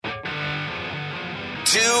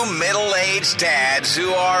two middle-aged dads who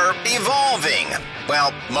are evolving.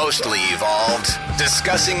 Well, mostly evolved,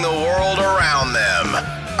 discussing the world around them.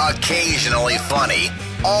 Occasionally funny,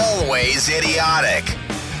 always idiotic.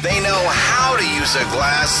 They know how to use a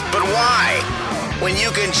glass, but why? When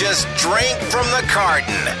you can just drink from the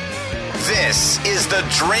carton. This is the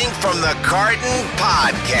Drink from the Carton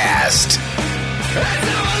podcast. It's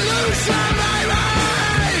evolution, baby!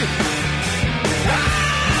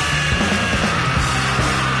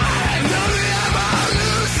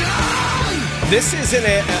 This isn't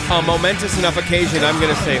a momentous enough occasion. I'm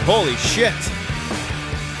going to say, holy shit.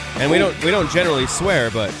 And we don't generally swear,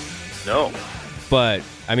 but no. But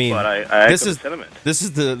I mean, this is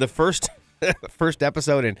the first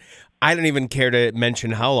episode, and I don't even care to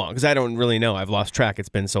mention how long because I don't really know. I've lost track. It's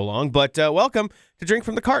been so long. But welcome to Drink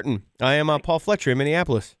from the Carton. I am Paul Fletcher in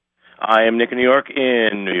Minneapolis. I am Nick in New York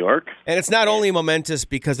in New York. And it's not only momentous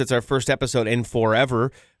because it's our first episode in forever,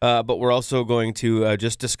 but we're also going to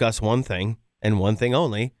just discuss one thing and one thing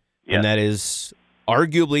only, and that is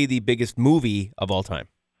arguably the biggest movie of all time.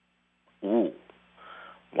 Ooh.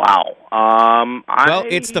 Wow. Well,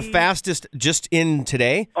 it's the fastest, just in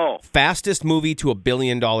today, fastest movie to $1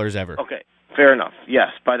 billion ever. Okay, fair enough. Yes,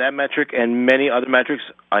 by that metric and many other metrics,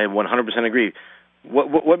 I 100% agree.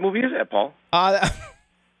 What movie is that, Paul?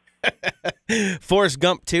 Forrest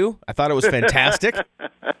Gump 2. I thought it was fantastic.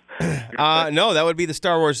 No, that would be the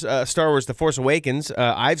Star Wars, The Force Awakens.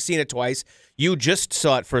 I've seen it twice. You just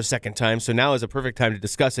saw it for a second time, so now is a perfect time to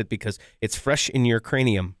discuss it because it's fresh in your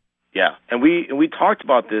cranium. Yeah, and we talked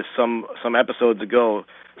about this some episodes ago,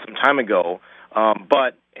 some time ago.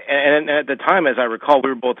 But at the time, as I recall, we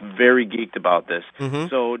were both very geeked about this. Mm-hmm.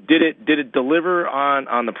 So did it deliver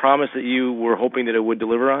on the promise that you were hoping that it would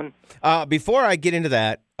deliver on? Before I get into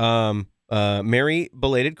that, Merry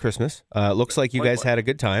belated Christmas. Looks like you guys had a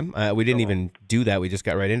good time. We didn't even do that. We just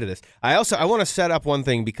got right into this. I want to set up one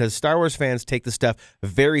thing because Star Wars fans take this stuff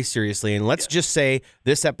very seriously. And let's just say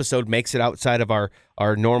this episode makes it outside of our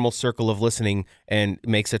normal circle of listening and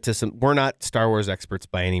makes it to some. We're not Star Wars experts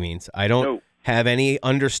by any means. I don't have any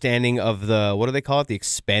understanding of the, what do they call it? The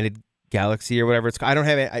expanded galaxy or whatever it's called. I don't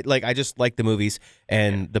have it. I just like the movies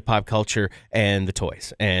and the pop culture and the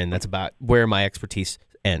toys. And that's about where my expertise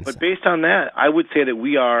ends. But based on that, I would say that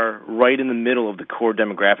we are right in the middle of the core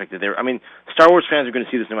demographic that they're. I mean, Star Wars fans are going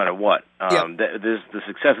to see this no matter what. The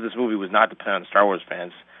success of this movie was not dependent on Star Wars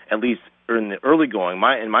fans, at least in the early going.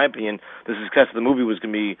 In my opinion, the success of the movie was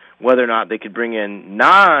going to be whether or not they could bring in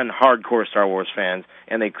non-hardcore Star Wars fans,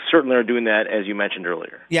 and they certainly are doing that, as you mentioned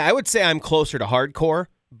earlier. Yeah, I would say I'm closer to hardcore,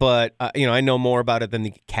 but I know more about it than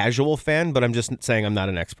the casual fan. But I'm just saying I'm not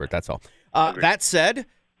an expert. That's all. That said.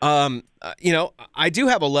 I do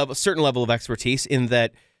have a certain level of expertise in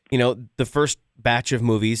that, the first batch of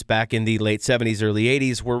movies back in the late 70s, early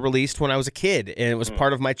 80s were released when I was a kid, and it was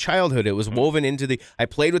part of my childhood. It was woven into I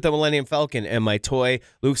played with the Millennium Falcon and my toy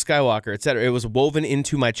Luke Skywalker, etc. It was woven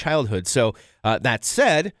into my childhood. So that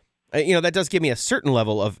said, that does give me a certain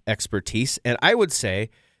level of expertise, and I would say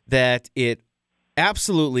that it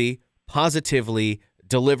absolutely, positively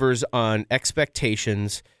delivers on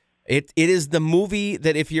expectations. It is the movie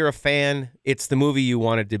that if you're a fan, it's the movie you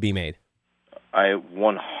wanted to be made. I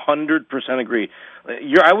 100% agree.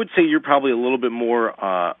 I would say you're probably a little bit more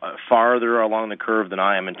farther along the curve than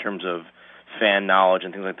I am in terms of fan knowledge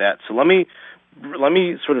and things like that. So let me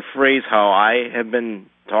sort of phrase how I have been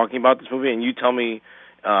talking about this movie, and you tell me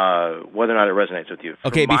whether or not it resonates with you.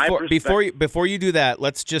 Okay, before you do that,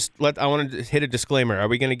 I want to hit a disclaimer. Are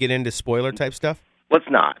we going to get into spoiler type stuff? Let's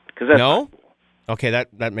not, because that's no. Not cool. Okay,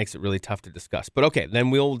 that makes it really tough to discuss. But okay, then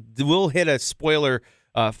we'll hit a spoiler.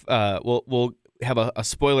 We'll have a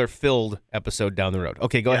spoiler-filled episode down the road.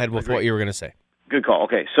 Okay, go ahead with what you were going to say. Good call.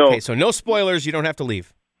 Okay, so no spoilers. You don't have to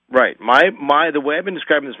leave. Right. The way I've been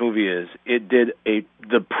describing this movie is it did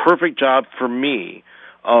the perfect job for me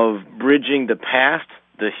of bridging the past,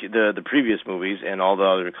 the previous movies, and all the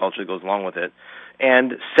other culture that goes along with it,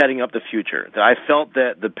 and setting up the future. That I felt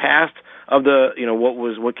that the past of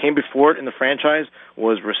what came before it in the franchise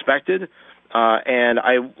was respected, and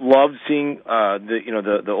I loved seeing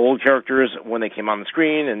the old characters when they came on the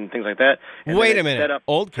screen and things like that. And wait a minute,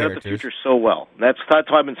 old characters set up the future so well. That's how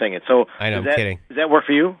I've been saying it. So I know, I'm kidding. Does that work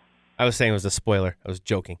for you? I was saying it was a spoiler. I was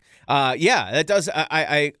joking. Yeah, that does.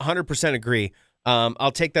 I 100% agree.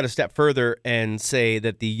 I'll take that a step further and say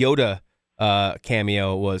that the Yoda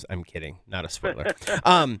cameo was. I'm kidding, not a spoiler.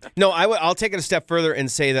 No, I'll take it a step further and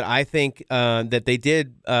say that I think that they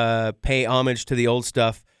did pay homage to the old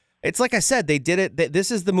stuff. It's like I said, they did it. This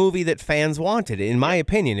is the movie that fans wanted, in my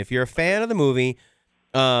opinion. If you're a fan of the movie,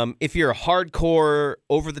 If you're a hardcore,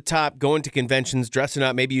 over the top, going to conventions, dressing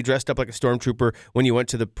up, maybe you dressed up like a stormtrooper when you went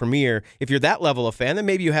to the premiere. If you're that level of fan, then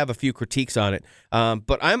maybe you have a few critiques on it.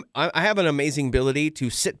 But I have an amazing ability to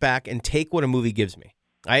sit back and take what a movie gives me.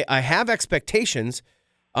 I have expectations,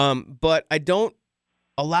 but I don't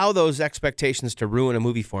allow those expectations to ruin a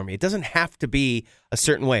movie for me. It doesn't have to be a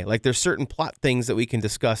certain way. Like there's certain plot things that we can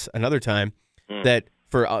discuss another time that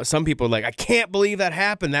for some people are like, I can't believe that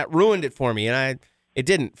happened. That ruined it for me. And it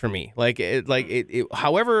didn't for me.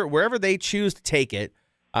 However, wherever they choose to take it.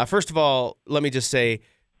 First of all, let me just say,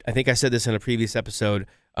 I think I said this in a previous episode.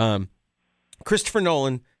 Christopher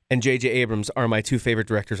Nolan and J.J. Abrams are my two favorite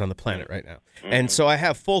directors on the planet right now. And so I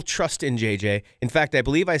have full trust in J.J. In fact, I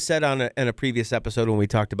believe I said in a previous episode when we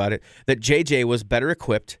talked about it, that J.J. was better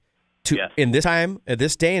equipped in this time, at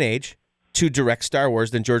this day and age, to direct Star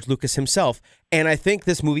Wars than George Lucas himself. And I think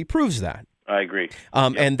this movie proves that. I agree.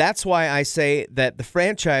 And that's why I say that the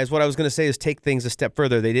franchise, what I was going to say is take things a step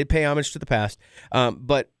further. They did pay homage to the past,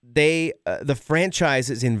 but the franchise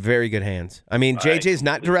is in very good hands. I mean, JJ's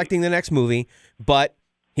not directing the next movie, but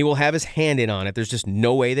he will have his hand in on it. There's just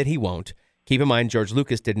no way that he won't. Keep in mind, George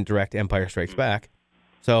Lucas didn't direct Empire Strikes Back.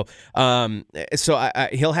 So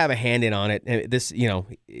he'll have a hand in on it. And this,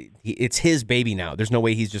 it's his baby now. There's no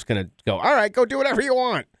way he's just going to go, all right, go do whatever you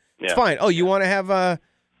want. Yeah. It's fine. Oh, you want to have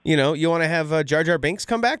you want to have Jar Jar Binks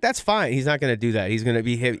come back? That's fine. He's not going to do that. He's going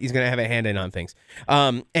to have a hand in on things.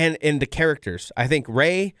 And the characters, I think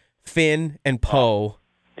Rey, Finn, and Poe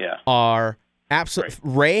are absolute.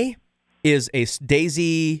 Rey is a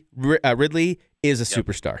Daisy Ridley is a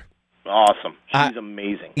superstar. Awesome. She's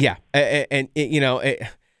amazing. Yeah, and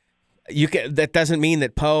you can. That doesn't mean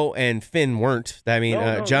that Poe and Finn weren't. I mean,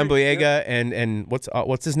 John Boyega and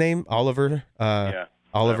what's his name? Oliver.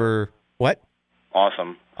 Oliver. What?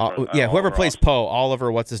 Awesome. Whoever plays Poe,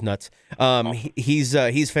 Oliver, what's his nuts?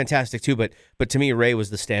 He's fantastic too. But to me, Rey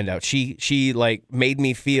was the standout. She like made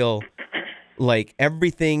me feel like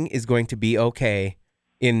everything is going to be okay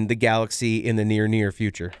in the galaxy in the near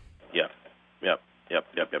future. Yep.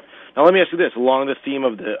 Now let me ask you this: along the theme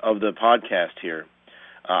of the podcast here,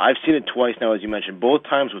 I've seen it twice now, as you mentioned, both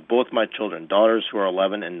times with both my children, daughters who are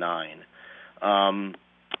 11 and 9,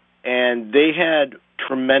 and they had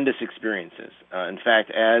tremendous experiences. In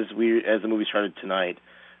fact, as the movie started tonight,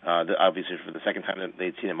 obviously for the second time that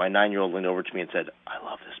they'd seen it, my 9-year-old leaned over to me and said, "I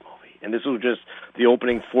love this movie." And this was just the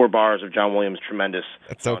opening 4 bars of John Williams' tremendous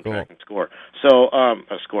soundtrack and score. So,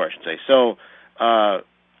 score, I should say. So,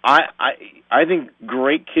 I think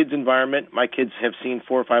great kids environment. My kids have seen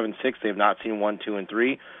 4, 5, and 6. They have not seen 1, 2, and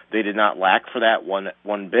 3. They did not lack for that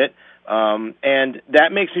one bit. And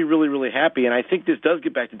that makes me really, really happy. And I think this does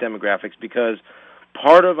get back to demographics because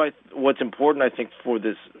part of what's important, I think, for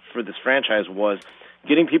this franchise was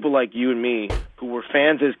getting people like you and me who were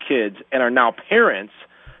fans as kids and are now parents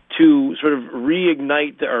to sort of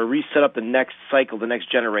reignite or reset up the next cycle, the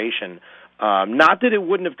next generation. Not that it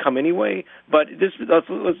wouldn't have come anyway, but this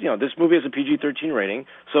movie has a PG-13 rating,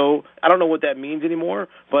 so I don't know what that means anymore.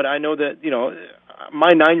 But I know that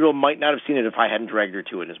my 9-year-old might not have seen it if I hadn't dragged her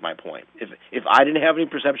to it. Is my point. If I didn't have any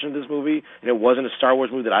perception of this movie and it wasn't a Star Wars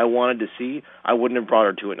movie that I wanted to see, I wouldn't have brought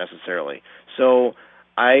her to it necessarily. So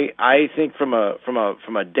I think from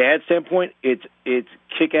a dad standpoint, it's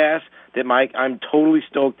kick-ass. I'm totally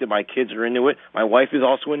stoked that my kids are into it. My wife is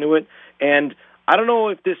also into it, and I don't know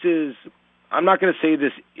if this is. I'm not going to say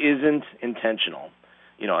this isn't intentional.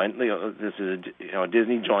 This is a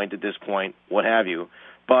Disney joint at this point, what have you.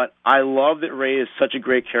 But I love that Rey is such a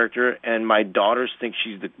great character, and my daughters think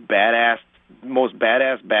she's the most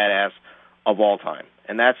badass of all time,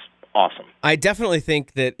 and that's awesome. I definitely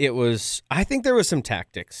think that I think there was some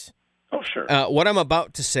tactics. Oh, sure. What I'm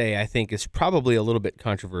about to say, I think, is probably a little bit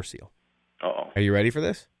controversial. Uh-oh. Are you ready for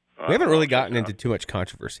this? We haven't really gotten into too much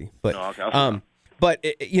controversy, but but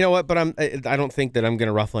you know what? But I don't think that I'm going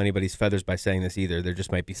to ruffle anybody's feathers by saying this either. There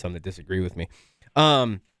just might be some that disagree with me.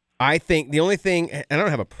 I think the only thing, and I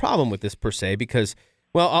don't have a problem with this per se, because,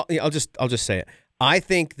 well, I'll just say it. I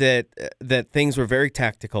think that things were very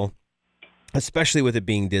tactical, especially with it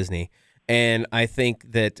being Disney, and I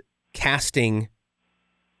think that casting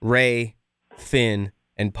Rey, Finn,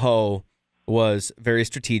 and Poe was very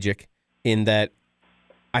strategic in that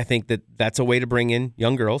I think that that's a way to bring in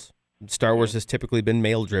young girls. Star Wars has typically been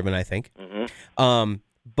male-driven, I think. Mm-hmm.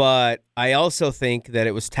 But I also think that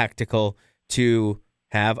it was tactical to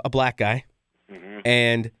have a black guy,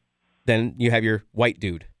 and then you have your white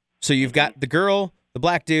dude. So you've got the girl, the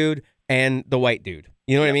black dude, and the white dude.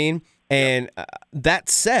 You know what I mean? And that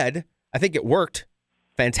said, I think it worked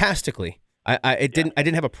fantastically. I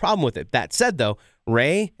didn't have a problem with it. That said, though,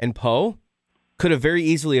 Rey and Poe could have very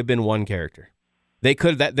easily have been one character. They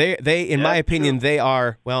could they in my opinion true. they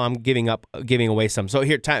are. Well, I'm giving away some. So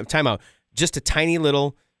here, time out. Just a tiny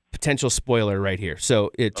little potential spoiler right here. So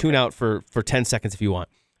tune out for 10 seconds if you want.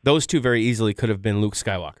 Those two very easily could have been Luke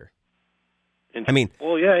Skywalker. I mean,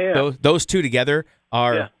 well, yeah. Those two together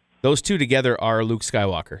are Yeah. Luke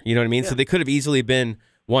Skywalker. You know what I mean? Yeah. So they could have easily been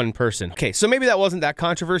one person. Okay, so maybe that wasn't that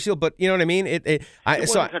controversial, but you know what I mean? It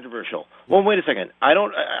wasn't controversial. Well, wait a second. I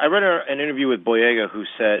read an interview with Boyega who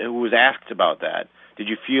was asked about that. Did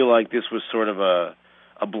you feel like this was sort of a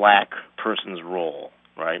black person's role,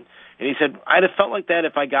 right? And he said, I'd have felt like that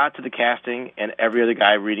if I got to the casting and every other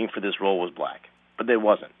guy reading for this role was black, but they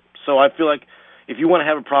wasn't. So I feel like if you want to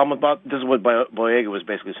have a problem about this is what Boyega was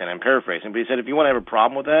basically saying. I'm paraphrasing, but he said if you want to have a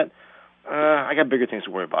problem with that, I got bigger things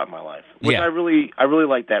to worry about in my life. Which I really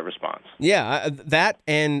like that response. Yeah, that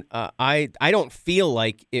and I don't feel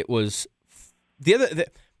like it was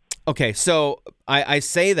okay, so I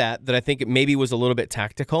say that I think it maybe was a little bit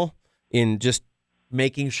tactical in just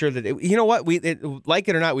making sure that you know what like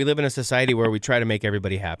it or not, we live in a society where we try to make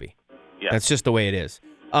everybody happy. Yeah. That's just the way it is.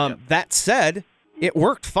 That said, it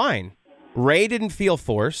worked fine. Rey didn't feel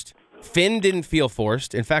forced. Finn didn't feel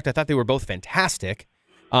forced. In fact, I thought they were both fantastic.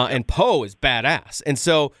 And Poe is badass. And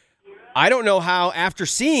so I don't know how, after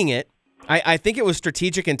seeing it, I think it was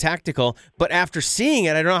strategic and tactical, but after seeing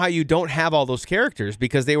it, I don't know how you don't have all those characters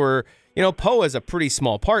because they were, Poe is a pretty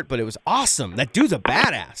small part, but it was awesome. That dude's a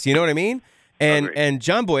badass. You know what I mean? And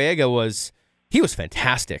John Boyega was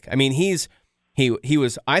fantastic. I mean, he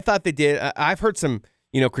was, I thought they did, I've heard some,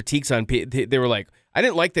 critiques on, they were like, I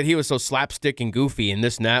didn't like that he was so slapstick and goofy and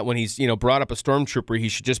this and that. When he's, brought up a stormtrooper, he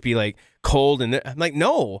should just be like cold. And I'm like,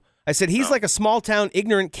 no. I said, he's like a small town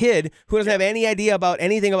ignorant kid who doesn't have any idea about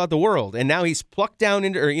anything about the world. And now he's plucked down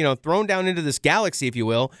into, or, thrown down into this galaxy, if you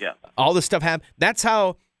will. Yeah. All this stuff happened. That's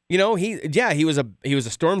how, he was a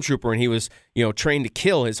stormtrooper and he was, trained to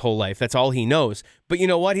kill his whole life. That's all he knows. But you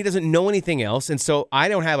know what? He doesn't know anything else. And so I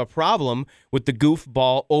don't have a problem with the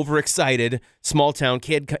goofball, overexcited, small town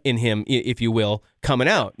kid in him, if you will, coming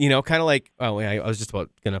out. Kind of like, I was just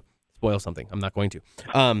about going to spoil something. I'm not going to.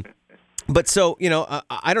 But so,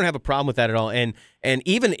 I don't have a problem with that at all. And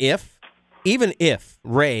even if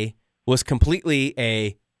Rey was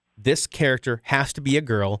completely this character has to be a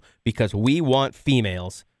girl because we want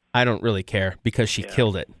females, I don't really care because she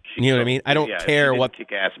killed it. You know what I mean? I don't care what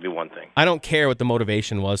kick ass would be one thing. I don't care what the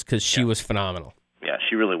motivation was because she was phenomenal. Yeah,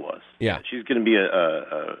 she really was. Yeah, she's going to be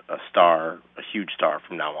a star, a huge star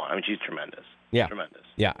from now on. I mean, she's tremendous. Yeah, tremendous.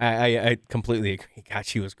 Yeah, I completely agree. God,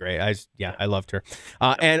 she was great. I loved her.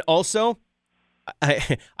 And also,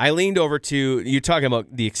 I leaned over to you talking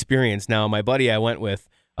about the experience. Now, my buddy I went with,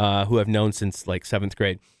 who I've known since like 7th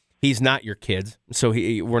grade. He's not your kids, so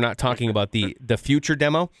we're not talking about the future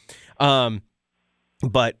demo.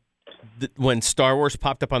 But when Star Wars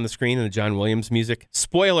popped up on the screen and the John Williams music,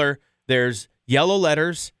 spoiler, there's yellow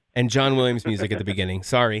letters and John Williams music at the beginning.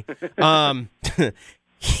 Sorry.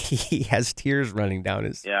 He has tears running down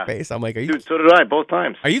his face. I'm like, dude, so did I, both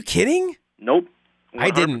times. Are you kidding? Nope.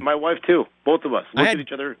 I didn't. My wife, too. Both of us looked at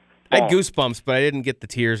each other. I had goosebumps, but I didn't get the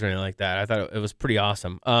tears or anything like that. I thought it was pretty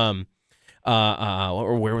awesome.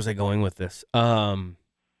 Where was I going with this? Demographics.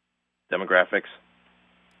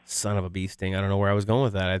 Son of a bee sting. I don't know where I was going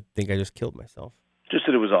with that. I think I just killed myself. Just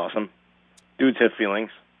that it was awesome. Dudes have feelings.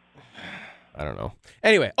 I don't know.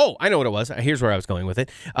 Anyway, I know what it was. Here's where I was going with it.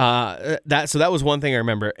 So that was one thing I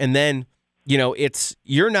remember. And then,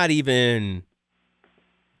 you're not even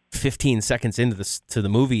 15 seconds into the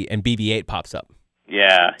movie and BB-8 pops up.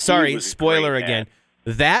 Yeah. Sorry, spoiler again.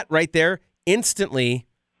 That right there, instantly,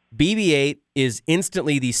 BB-8 is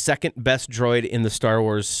instantly the second best droid in the Star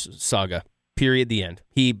Wars saga. Period. The end.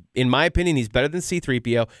 In my opinion, he's better than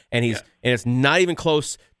C-3PO, and and it's not even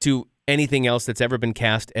close to anything else that's ever been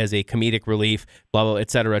cast as a comedic relief, blah blah,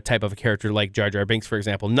 etc. type of a character like Jar Jar Binks, for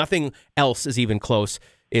example. Nothing else is even close.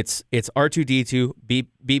 It's R2D2,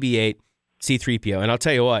 BB-8, C-3PO, and I'll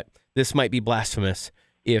tell you what, this might be blasphemous.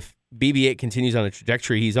 If BB-8 continues on the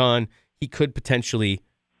trajectory he's on, he could potentially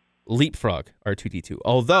leapfrog R2D2.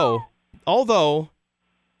 Although,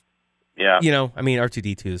 I mean,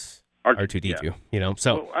 R2D2 is R2D2.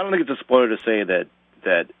 So well, I don't think it's a spoiler to say that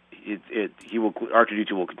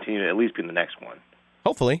R2D2 will continue to at least be in the next one.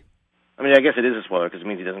 Hopefully. I mean, I guess it is a spoiler because it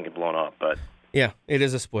means he doesn't get blown up. But yeah, it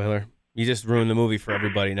is a spoiler. You just ruined the movie for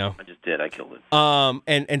everybody now. I just did. I killed it.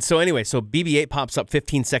 And so anyway, so BB-8 pops up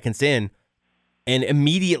 15 seconds in, and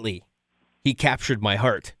immediately he captured my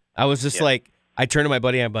heart. I was just like, I turned to my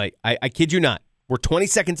buddy, I'm like, I kid you not, we're 20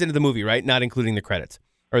 seconds into the movie, right? Not including the credits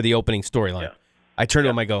or the opening storyline. Yeah. I turned to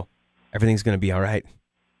him, I go, everything's going to be all right.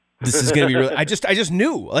 this is going to be really, I just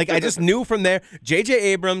knew. I just knew from there. J.J.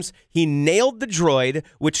 Abrams, he nailed the droid,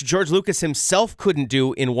 which George Lucas himself couldn't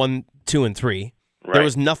do in 1, 2, and 3. Right. There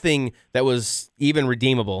was nothing that was even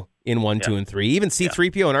redeemable in 1, 2, and 3. Even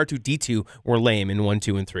C-3PO and R2-D2 were lame in 1,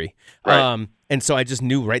 2, and 3. Right. And so I just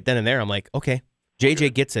knew right then and there. I'm like, okay,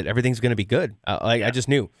 JJ gets it. Everything's going to be good. I just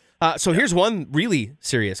knew. So here's one really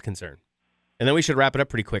serious concern. And then we should wrap it up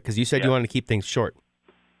pretty quick because you said you wanted to keep things short.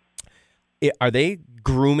 Are they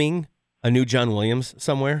grooming a new John Williams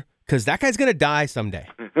somewhere? Because that guy's going to die someday.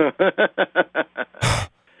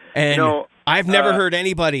 And I've never heard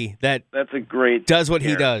anybody that's a great does what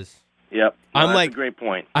he does. Yep. No, that's a great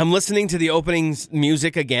point. I'm listening to the opening's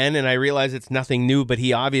music again, and I realize it's nothing new, but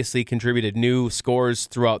he obviously contributed new scores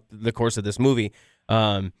throughout the course of this movie.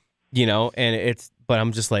 But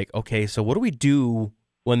I'm just like, okay, so what do we do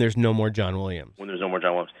when there's no more John Williams? When there's no more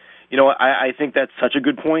John Williams. You know, I think that's such a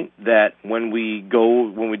good point that when we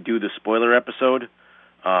do the spoiler episode,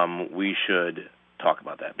 we should talk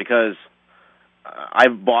about that because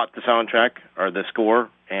I've bought the soundtrack or the score,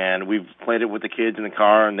 and we've played it with the kids in the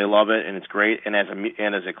car, and they love it, and it's great. And as a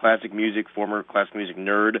former classic music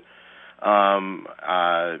nerd,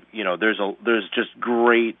 there's just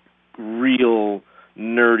great, real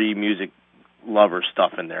nerdy music lover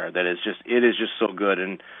stuff in there that is just so good.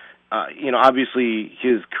 And obviously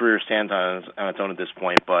his career stands on its own at this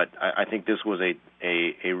point, but I think this was a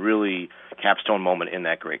really capstone moment in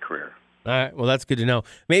that great career. All right, well, that's good to know.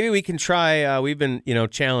 Maybe we can try, we've been,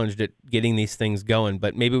 challenged at getting these things going,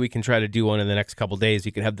 but maybe we can try to do one in the next couple days.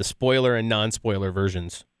 You can have the spoiler and non-spoiler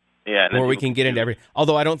versions. Yeah. Or we can get into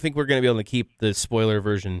although I don't think we're going to be able to keep the spoiler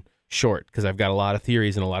version short because I've got a lot of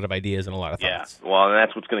theories and a lot of ideas and a lot of thoughts. Yeah, well, and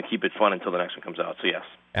that's what's going to keep it fun until the next one comes out, so yes.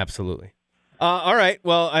 Absolutely. All right,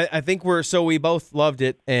 well, I think we both loved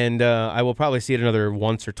it, and I will probably see it another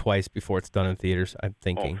once or twice before it's done in theaters, I'm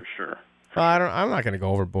thinking. Oh, for sure. I'm not going to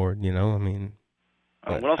go overboard, I mean.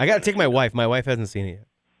 I got to take my wife. My wife hasn't seen it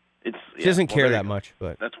yet. She doesn't care that much,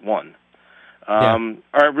 but that's one. All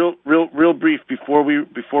right, real brief before we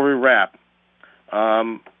wrap.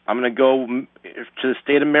 I'm going to go to the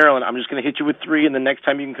state of Maryland. I'm just going to hit you with 3, and the next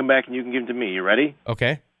time you can come back and you can give them to me. You ready?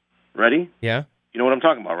 Okay. Ready? Yeah. You know what I'm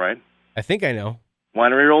talking about, right? I think I know.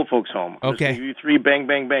 Winery or Old Folks Home. I'm okay. Just gonna give you 3, bang,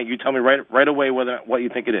 bang, bang. You tell me right away what you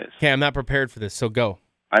think it is. Okay, I'm not prepared for this, so go.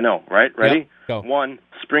 I know, right? Ready? Yep, go. 1,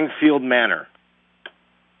 Springfield Manor.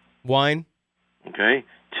 Wine. Okay.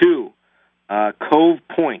 2, Cove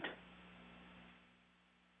Point.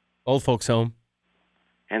 Old Folks Home.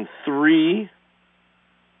 And 3,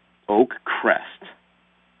 Oak Crest.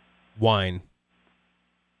 Wine.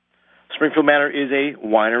 Springfield Manor is a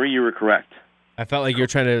winery. You were correct. I felt like you were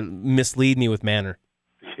trying to mislead me with Manor.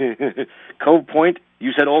 Cove Point,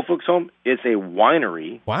 you said Old Folks Home. It's a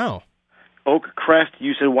winery. Wow. Oak Crest,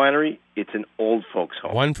 you said winery. It's an Old Folks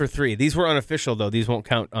Home. 1 for 3. These were unofficial, though. These won't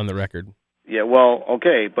count on the record. Yeah, well,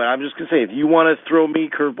 okay. But I'm just going to say, if you want to throw me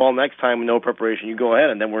curveball next time with no preparation, you go ahead,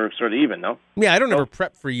 and then we're sort of even, no? Yeah, I don't ever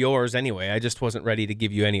prep for yours anyway. I just wasn't ready to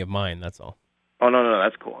give you any of mine, that's all. Oh, no,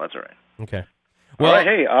 that's cool. That's all right. Okay. Well, all right,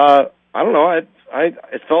 hey, I don't know. It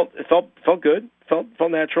felt good.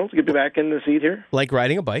 Felt natural to get me back in the seat here. Like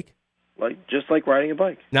riding a bike? Just like riding a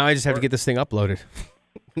bike. Now I just have to get this thing uploaded.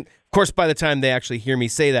 Of course, by the time they actually hear me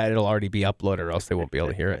say that, it'll already be uploaded, or else they won't be able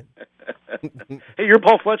to hear it. Hey, you're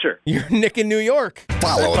Paul Fletcher. You're Nick in New York.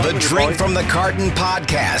 Follow the Drink from the Carton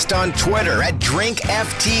podcast on Twitter at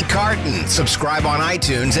DrinkFTCarton. Subscribe on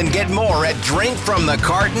iTunes and get more at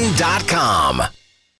drinkfromthecarton.com.